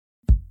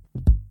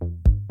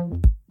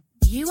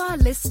You are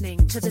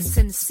listening to the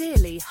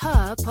Sincerely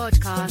Her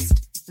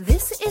podcast.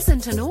 This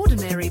isn't an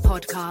ordinary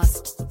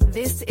podcast.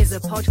 This is a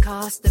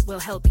podcast that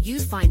will help you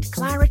find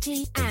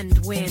clarity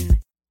and win.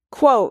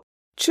 Quote,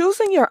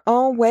 choosing your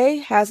own way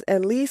has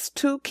at least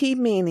two key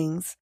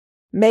meanings: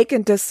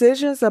 making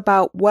decisions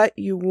about what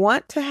you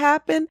want to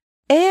happen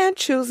and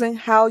choosing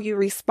how you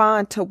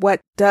respond to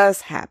what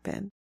does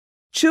happen.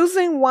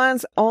 Choosing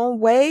one's own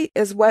way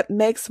is what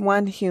makes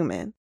one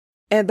human.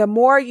 And the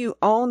more you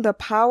own the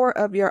power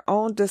of your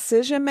own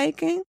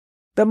decision-making,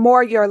 the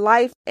more your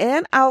life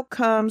and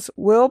outcomes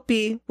will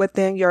be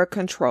within your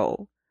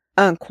control.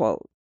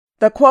 Unquote.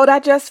 The quote I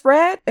just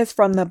read is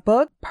from the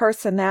book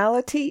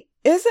Personality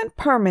Isn't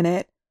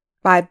Permanent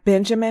by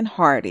Benjamin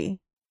Hardy.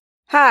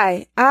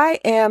 Hi,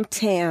 I am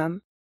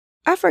Tam.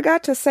 I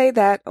forgot to say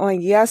that on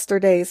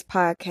yesterday's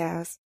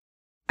podcast.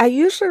 I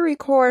usually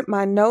record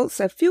my notes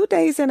a few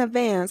days in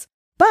advance,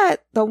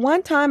 but the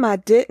one time I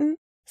didn't,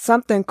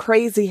 something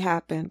crazy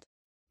happened.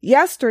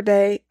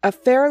 Yesterday, a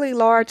fairly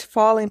large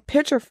falling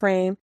picture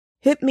frame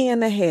hit me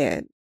in the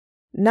head.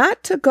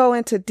 Not to go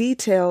into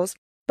details,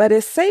 but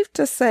it's safe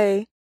to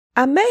say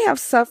I may have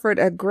suffered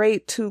a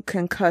grade 2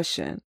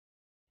 concussion.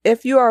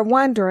 If you are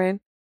wondering,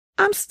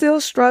 I'm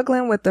still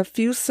struggling with a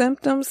few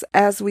symptoms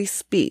as we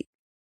speak.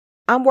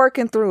 I'm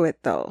working through it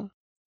though.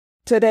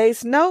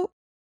 Today's note: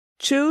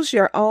 choose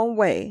your own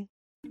way.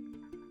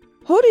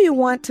 Who do you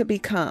want to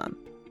become?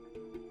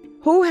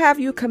 Who have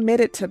you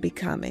committed to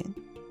becoming?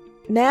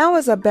 Now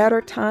is a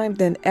better time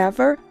than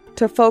ever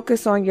to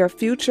focus on your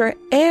future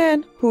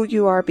and who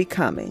you are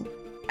becoming.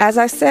 As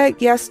I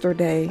said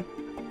yesterday,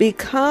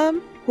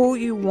 become who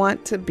you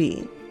want to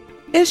be.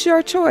 It's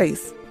your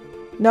choice.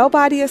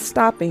 Nobody is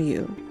stopping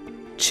you.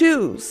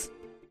 Choose.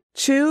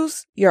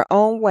 Choose your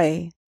own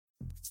way.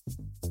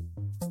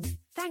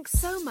 Thanks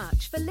so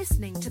much for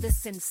listening to the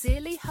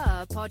Sincerely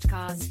Her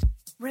podcast.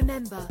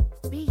 Remember,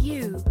 be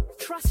you,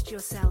 trust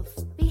yourself,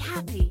 be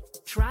happy,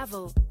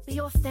 travel,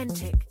 be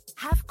authentic,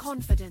 have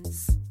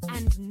confidence,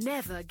 and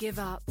never give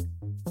up.